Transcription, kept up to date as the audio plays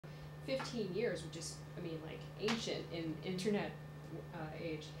15 years, which is, I mean, like ancient in internet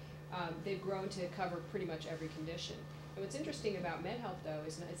age, they've grown to cover pretty much every condition. And what's interesting about MedHelp, though,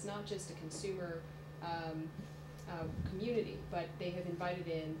 is it's not just a consumer community, but they have invited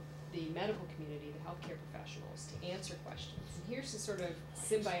in the medical community, the healthcare professionals, to answer questions. And here's the sort of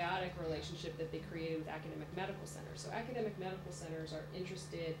symbiotic relationship that they created with academic medical centers. So academic medical centers are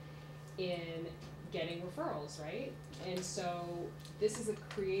interested in getting referrals, right? And so this is a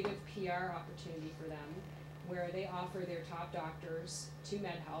creative PR opportunity for them, where they offer their top doctors to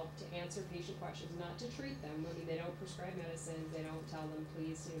MedHelp to answer patient questions, not to treat them. I mean, they don't prescribe medicines, they don't tell them,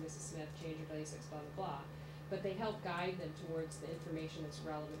 please, Mrs. Smith, change your basics, blah, blah, blah. But they help guide them towards the information that's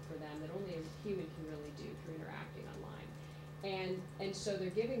relevant for them that only a human can really do through interacting online. And so they're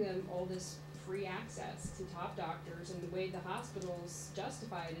giving them all this free access to top doctors, and the way the hospitals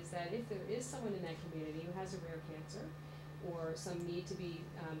justify it is that if there is someone in that community who has a rare cancer, or some need to be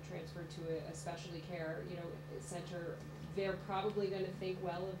transferred to a specialty care, center, they're probably going to think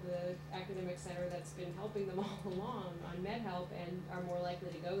well of the academic center that's been helping them all along on MedHelp, and are more likely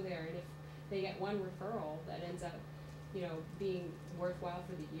to go there. And if they get one referral, that ends up, being worthwhile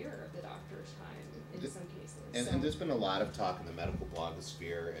for the year of the doctor's time in some cases. And there's been a lot of talk in the medical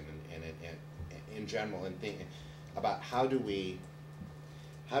blogosphere and in general, and thinking about how do we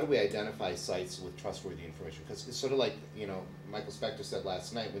identify sites with trustworthy information? Because it's sort of like, Michael Spector said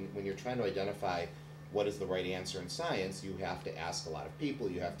last night, when you're trying to identify what is the right answer in science, you have to ask a lot of people.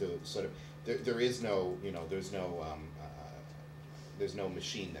 You have to sort of, there is no, there's no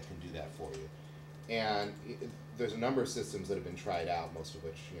machine that can do that for you. And there's a number of systems that have been tried out, most of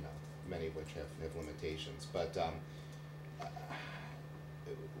which, many of which have limitations. But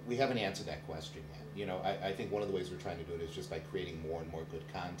we haven't answered that question yet. I think one of the ways we're trying to do it is just by creating more and more good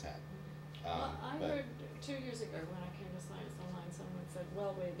content. Well, I heard 2 years ago when I came to Science Online, someone said,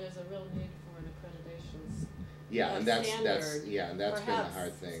 well, there's a real need for an accreditations yeah, and that's standard, and that's been the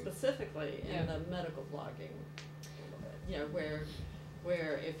hard thing. Specifically in the medical blogging,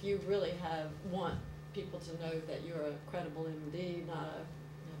 where if you really want people to know that you're a credible MD, not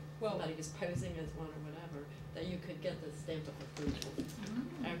somebody who's posing as one or whatever, that you could get the stamp of approval.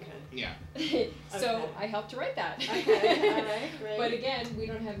 Okay. Yeah. So I helped to write that. Okay. All right. Great. But again, we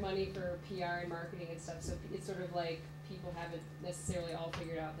don't have money for PR and marketing and stuff, so it's sort of like people haven't necessarily all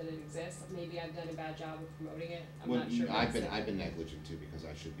figured out that it exists. Maybe I've done a bad job of promoting it. I'm not sure. I've been negligent too, because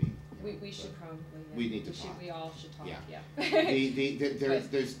I should be. We should probably. Yeah. We need to talk. We all should talk. Yeah.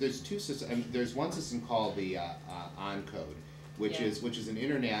 There's two systems. I mean, there's one system called the OnCode, which is an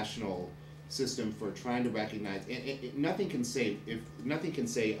international system for trying to recognize. Nothing can say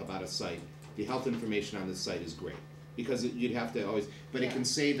about a site, the health information on this site is great, because you'd have to always. But it can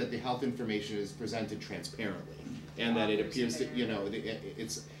say that the health information is presented transparently, and that it appears that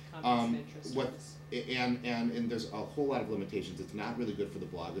it's what. And there's a whole lot of limitations. It's not really good for the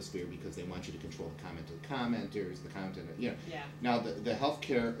blogosphere because they want you to control the comment of the commenters, the content. Now the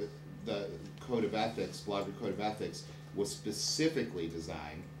healthcare, the code of ethics, blogger code of ethics, was specifically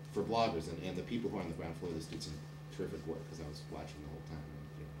designed for bloggers, and the people who are on the ground floor of this did some terrific work, because I was watching the whole time.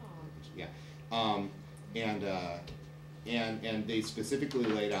 And they specifically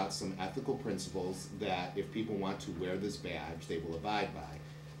laid out some ethical principles that if people want to wear this badge, they will abide by.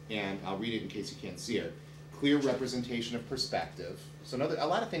 And I'll read it in case you can't see it. Clear representation of perspective. So a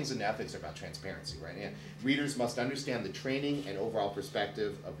lot of things in ethics are about transparency, right? And readers must understand the training and overall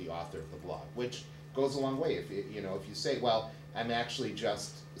perspective of the author of the blog, which goes a long way. If you say, well, I'm actually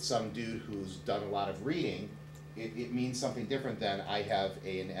just some dude who's done a lot of reading, it means something different than I have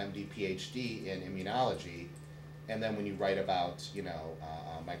an MD PhD in immunology, and then when you write about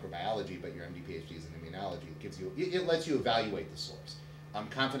microbiology, but your MD PhD is in immunology, it lets you evaluate the source.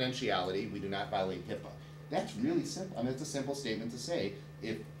 Confidentiality, we do not violate HIPAA. That's really simple. I mean, it's a simple statement to say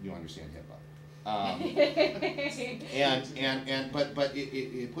if you understand HIPAA. But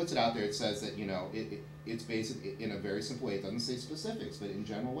it puts it out there. It says that it's based in a very simple way. It doesn't say specifics, but in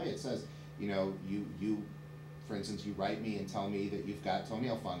general way, it says you for instance, you write me and tell me that you've got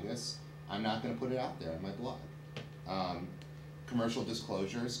toenail fungus. I'm not going to put it out there on my blog. Commercial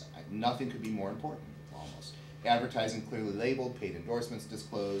disclosures. Nothing could be more important. Almost. Advertising clearly labeled, paid endorsements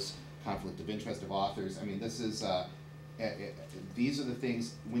disclosed, conflict of interest of authors. I mean, this is, these are the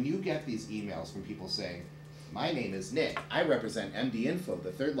things, when you get these emails from people saying, my name is Nick, I represent MD Info,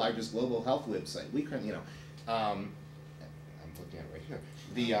 the third largest global health website. We currently, I'm looking at it right here.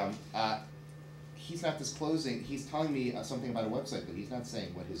 He's not disclosing, he's telling me something about a website, but he's not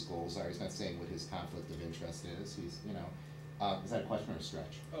saying what his goals are, he's not saying what his conflict of interest is. He's, is that a question or a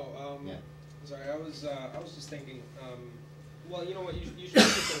stretch? Yeah. Sorry, I was just thinking. Well, you know what? You should look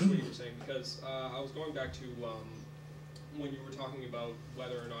at what you were saying interesting because I was going back to when you were talking about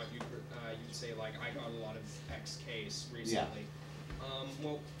whether or not you'd say like I got a lot of X case recently.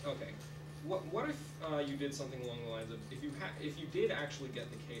 Well, okay. What if you did something along the lines of if you did actually get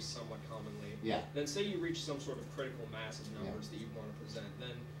the case somewhat commonly, then say you reach some sort of critical mass of numbers that you want to present,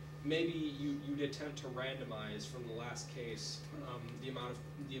 then maybe you'd attempt to randomize from the last case the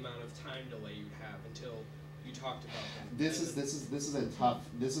amount of time delay you'd have until you talked about them.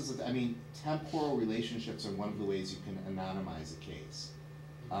 I mean, temporal relationships are one of the ways you can anonymize a case.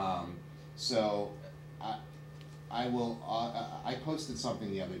 So I posted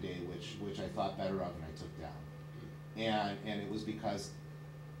something the other day which I thought better of and I took down, and it was because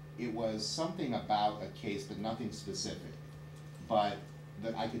it was something about a case but nothing specific, but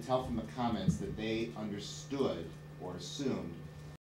I could tell from the comments that they understood or assumed